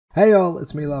Hey all,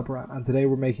 it's me Labb, and today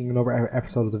we're making another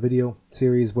episode of the video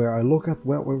series where I look at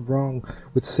what went wrong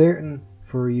with certain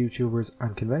furry YouTubers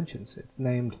and conventions. It's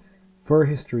named Fur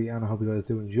History and I hope you guys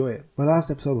do enjoy it. My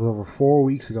last episode was over 4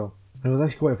 weeks ago and it was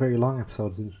actually quite a very long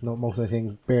episode since most of the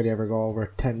things barely ever go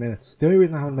over 10 minutes. The only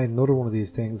reason I haven't made another one of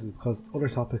these things is because other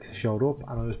topics showed up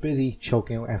and I was busy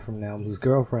choking out Ephraim Nelms'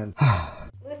 girlfriend.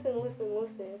 Listen.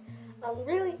 I'm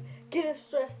really getting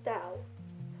stressed out.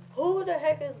 Who the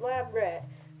heck is Labb Ratt?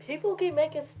 People keep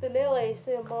making Spinelli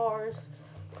in Mars.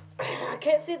 I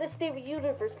can't see the Steven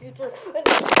Universe future.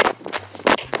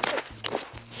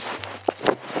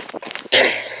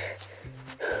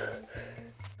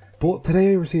 But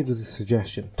today I received a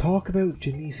suggestion. Talk about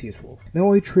GENSIUS Wolf.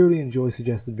 Now I truly enjoy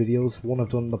suggested videos. One I've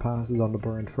done in the past is on the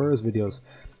Burned Furs videos.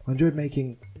 I enjoyed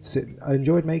making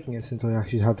it since I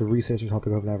actually had to research a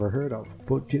topic I've never heard of.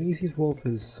 But GENSIUS Wolf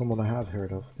is someone I have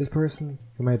heard of. This person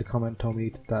who made the comment told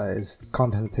me that his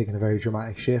content had taken a very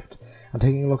dramatic shift, and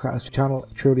taking a look at his channel,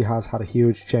 it truly has had a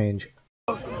huge change.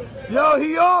 Yo,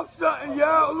 he off something,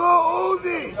 yo, Lil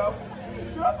Uzi!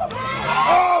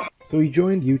 So he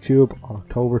joined YouTube on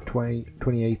October 28,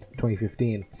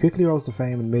 2015. He quickly rose to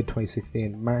fame in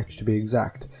mid-2016, March to be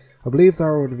exact. I believe there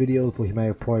are other videos, but he may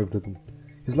have privated them.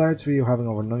 His largest video having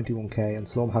over 91k and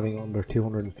some having under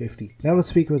 250. Now let's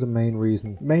speak about the main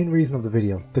reason of the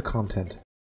video, the content.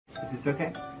 Is this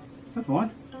okay? That's one.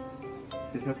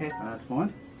 Is this okay? That's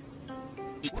one.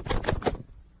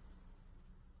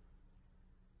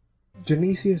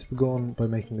 GENSIUS began by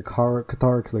making the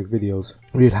cathartics-like videos.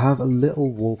 We'd have a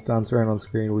little wolf dance around on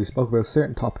screen where we spoke about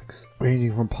certain topics,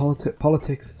 ranging from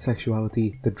politics,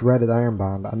 sexuality, the dreaded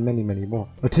armband, and many more.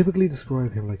 I typically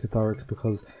describe him like cathartics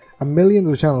because and millions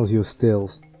of channels use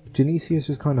stills. GENSIUS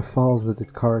just kind of falls into the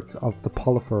character of the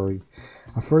polyfurry,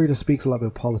 a furry that speaks a lot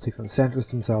about politics and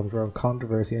centres themselves around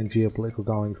controversy and geopolitical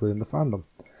goings within the fandom.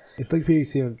 It's like people you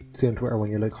see on Twitter when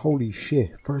you're like, holy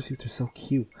shit, fursuits are so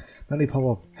cute. Then they pop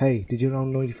up, hey, did you know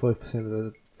 95% of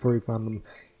the furry fandom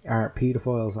are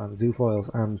paedophiles and zoophiles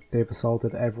and they've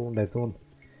assaulted everyone they've done?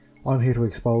 I'm here to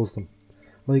expose them.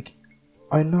 Like,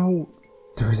 I know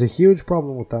there's a huge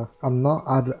problem with that. I'm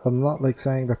not like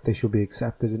saying that they should be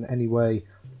accepted in any way,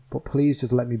 but please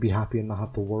just let me be happy and not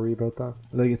have to worry about that.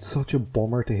 Like, it's such a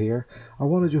bummer to hear. I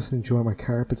want to just enjoy my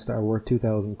carpets that are worth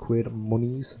 2,000 quid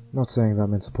monies. Not saying that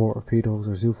I'm in support of pedos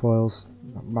or zoophiles.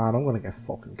 Man, I'm gonna get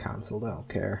fucking cancelled, I don't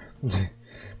care.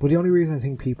 But the only reason I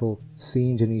think people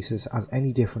seeing GENSIUS as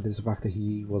any different is the fact that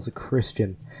he was a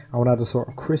Christian and would add a sort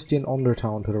of Christian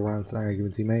undertone to the rants and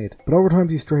arguments he made. But over time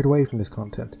he strayed away from this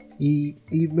content. He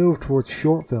moved towards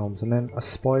short films and then a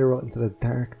spiral into the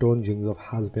dark dungeons of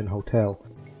Has-Been Hotel.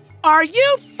 Are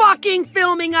you fucking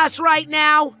filming us right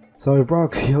now? So I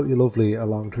brought Coyote Lovely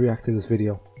along to react to this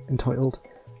video, entitled,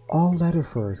 All Leather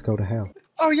Furs Go to Hell.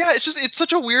 Oh yeah, it's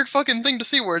such a weird fucking thing to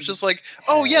see where it's just like,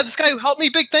 oh yeah, this guy who helped me,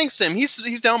 big thanks to him.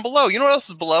 He's down below. You know what else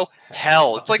is below?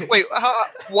 Hell. It's like, wait,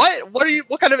 what?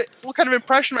 What kind of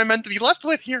impression am I meant to be left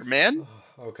with here, man?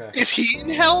 Okay. Is he in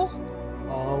hell?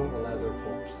 All leather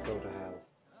pumps go to hell.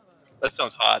 That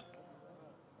sounds hot.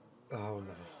 Oh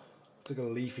no. It's like a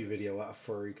Leafy video at a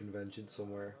furry convention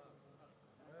somewhere.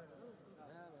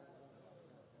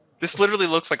 This literally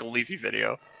looks like a Leafy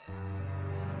video.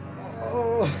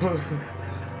 Oh.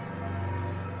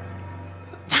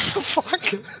 What the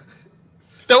fuck?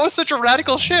 That was such a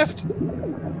radical shift.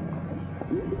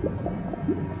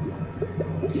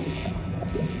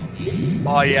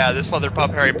 Oh yeah, this leather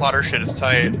pup Harry Potter shit is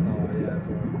tight.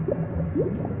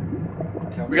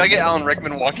 We gotta get Alan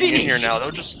Rickman walking in here now. That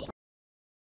would just...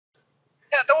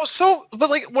 Yeah, that was so... But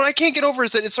like, what I can't get over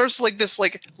is that it starts like this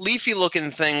like leafy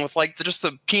looking thing with like just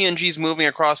the PNGs moving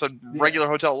across a regular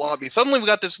hotel lobby. Suddenly we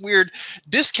got this weird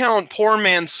discount poor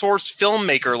man source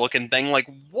filmmaker looking thing. Like,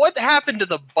 what happened to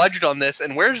the budget on this?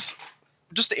 And where's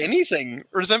just anything?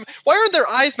 Or is that, why aren't their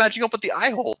eyes matching up with the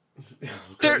eye hole?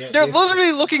 They're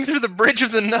literally looking through the bridge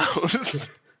of the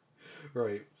nose.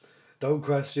 Right. Don't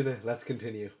question it. Let's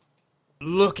continue.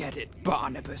 Look at it,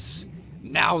 Barnabas.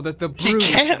 Now that the brew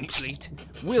is complete,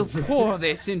 we'll pour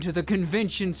this into the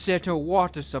convention center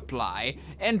water supply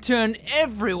and turn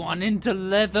everyone into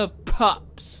leather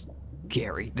pups.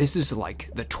 Gary, this is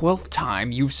like the 12th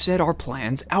time you've said our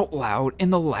plans out loud in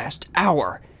the last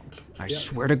hour. I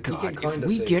swear to God, if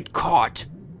we get caught...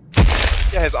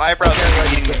 Yeah, his eyebrows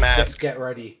are eating the mask. Get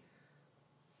ready.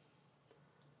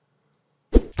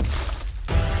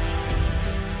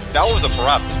 That was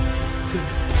abrupt.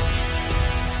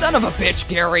 Son of a bitch,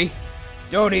 Gary.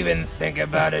 Don't even think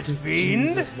about it,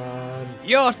 fiend. Jesus, man.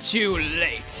 You're too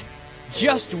late.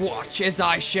 Just watch as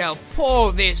I shall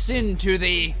pour this into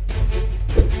the...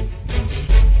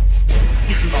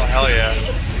 Oh, hell yeah.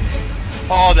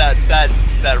 Oh, that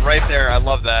right there, I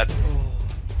love that.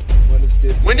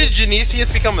 When did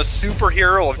GENSIUS become a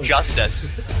superhero of justice?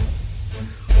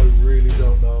 I really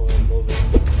don't know. I love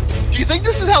it. Do you think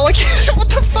this is how, like, what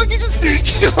the fuck, he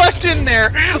left in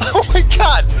there? Oh my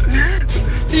god!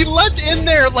 He left in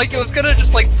there like it was gonna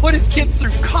just, like, put his kid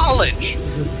through college!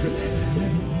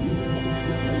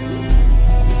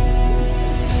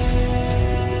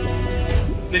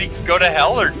 Did he go to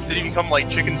hell, or did he become, like,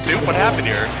 chicken soup? What happened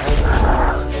here?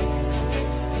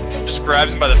 Just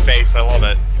grabs him by the face, I love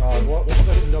it. God, what the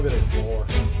fuck is gonna be like 4? Oh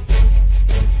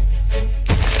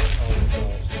my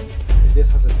god. This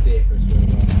has a dick, I swear to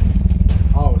God.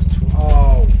 Oh, it's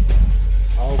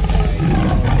okay.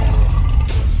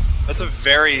 That's a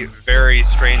very, very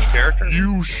strange character.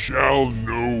 You shall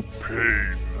know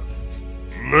pain,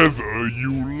 whether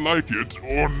you like it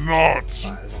or not.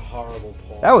 That is a horrible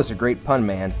pun. That was a great pun,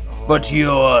 man. But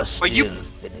you're still But you-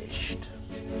 finished.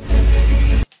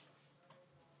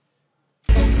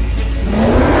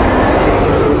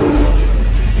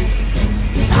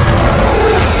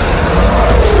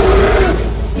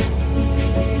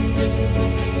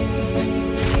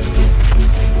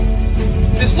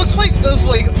 This looks like those,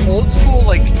 like, old school,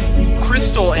 like,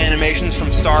 crystal animations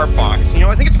from Star Fox. You know,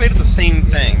 I think it's made of the same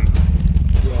thing.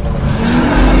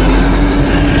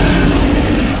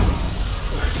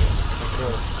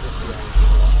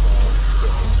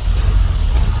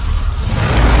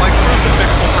 My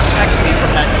crucifix will protect me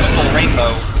from that evil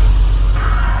rainbow.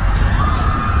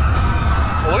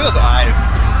 Oh, look at those eyes.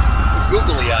 The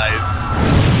googly eyes.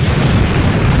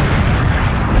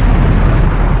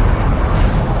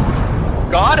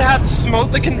 God hath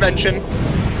smote the convention.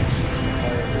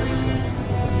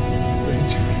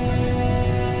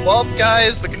 Well,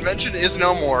 guys, the convention is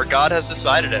no more. God has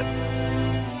decided it.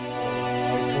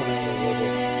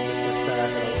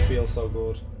 It feels so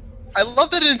good. I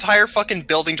love that an entire fucking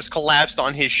building just collapsed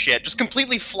on his shit, just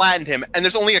completely flattened him, and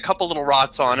there's only a couple little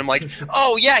rots on him. Like,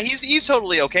 oh yeah, he's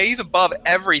totally okay. He's above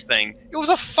everything. It was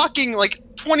a fucking, like,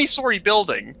 20-story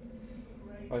building.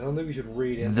 I don't think we should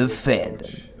read into The this fandom too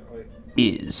much.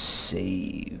 is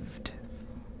saved.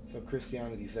 So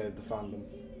Christianity saved the fandom.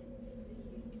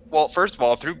 Well, first of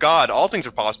all, through God, all things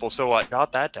are possible. So what?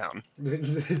 Jot that down.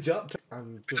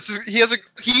 He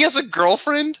has a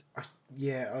girlfriend.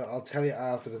 Yeah, I'll tell you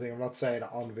after the thing. I'm not saying it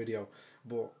on video,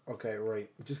 but okay, right.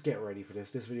 Just get ready for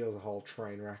this. This video is a whole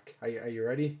train wreck. Are you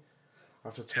ready? I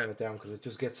have to turn it down because it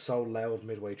just gets so loud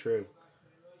midway through.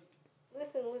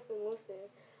 Listen.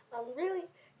 I'm really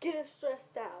getting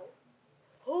stressed out.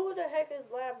 Who the heck is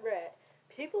Labb?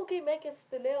 People keep making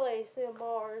spinel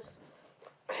ASMRs.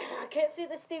 I can't see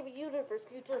the Steven Universe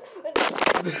future.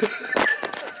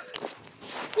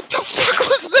 What the fuck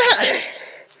was that?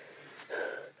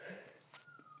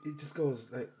 It just goes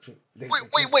like. Wait!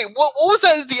 What was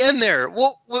that at the end there?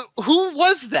 Who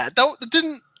was that? That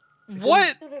didn't.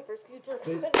 What?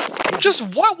 Just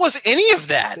what was any of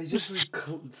that? They just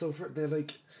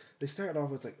they started off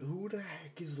with like, who the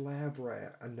heck is Labb?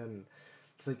 And then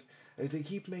it's like they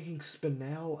keep making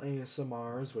spinel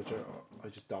ASMRs, which I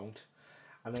just don't.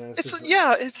 And then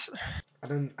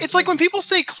it's like when people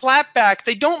say clap back,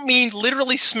 they don't mean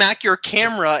literally smack your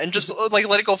camera and just like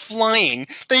let it go flying.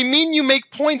 They mean you make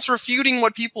points refuting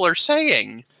what people are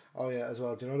saying. Oh yeah, as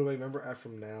well. Do you know the way? Remember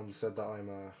Ephraim Nam said that I'm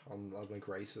like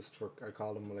racist for I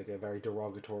called him like a very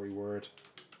derogatory word.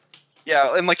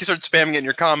 Yeah, and like you started spamming it in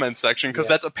your comments section because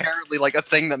that's apparently like a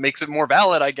thing that makes it more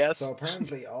valid, I guess. So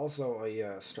apparently, also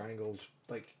I strangled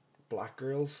like black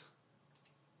girls.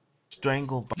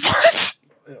 Strangled. What?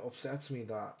 It upsets me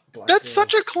that that's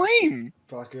such a claim.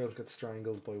 Black girls get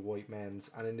strangled by white men,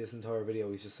 and in this entire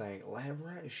video, he's just saying Labb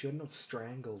shouldn't have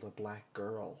strangled a black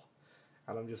girl,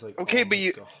 and I'm just like, okay, oh but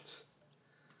my God.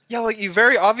 Yeah, like, you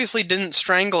very obviously didn't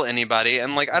strangle anybody,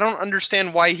 and, like, I don't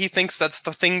understand why he thinks that's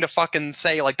the thing to fucking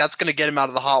say, like, that's gonna get him out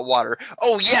of the hot water.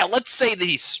 Oh, yeah, let's say that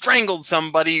he strangled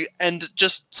somebody, and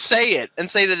just say it, and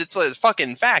say that it's a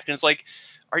fucking fact, and it's like,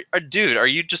 dude, are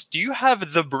you just, do you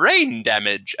have the brain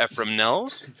damage, Ephraim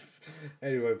Nels?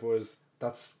 Anyway, boys,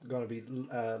 that's gonna be,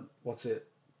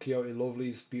 Coyote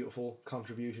Lovely's beautiful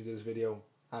contribution to this video,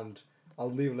 and I'll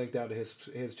leave a link down to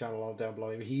his channel down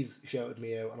below. He's shouted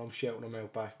me out, and I'm shouting him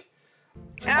out back.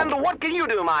 And what can you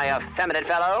do, my effeminate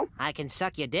fellow? I can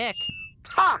suck your dick.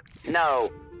 Ha! No.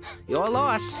 Your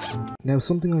loss. Now,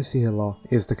 something I see a lot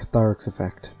is the catharsis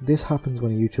effect. This happens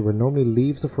when a YouTuber normally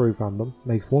leaves the furry fandom,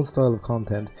 makes one style of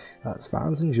content that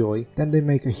fans enjoy, then they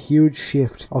make a huge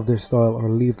shift of their style or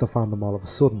leave the fandom all of a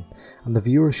sudden, and the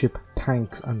viewership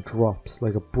tanks and drops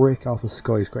like a brick off a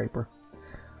skyscraper.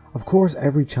 Of course,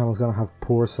 every channel is going to have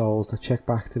poor souls that check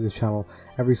back to the channel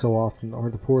every so often, or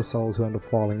the poor souls who end up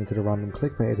falling into the random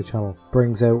clickbait the channel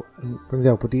brings out.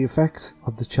 But the effects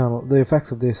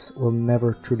of this will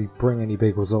never truly bring any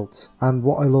big results. And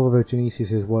what I love about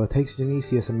GENSIUS is, while it takes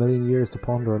GENSIUS a million years to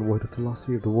ponder and write the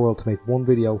philosophy of the world to make one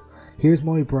video, here's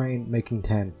my brain making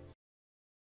 10.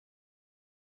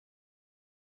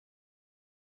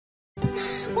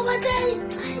 Oh my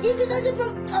god! Even though it's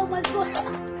from... Oh my god!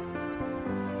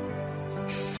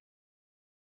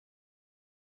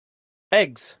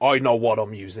 Eggs. I know what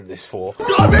I'm using this for.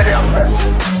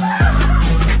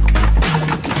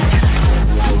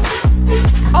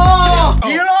 Oh!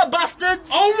 You little bastards!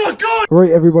 Oh my god!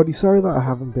 Right, everybody, sorry that I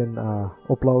haven't been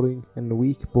uploading in the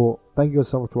week, but thank you guys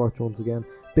so much for watching once again.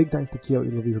 Big thanks to Coyote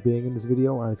Lovely for being in this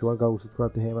video, and if you want to go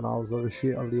subscribe to him and all this other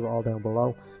shit, I'll leave it all down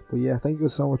below. But yeah, thank you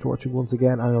guys so much for watching once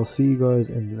again, and I'll see you guys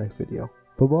in the next video.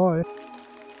 Bye bye!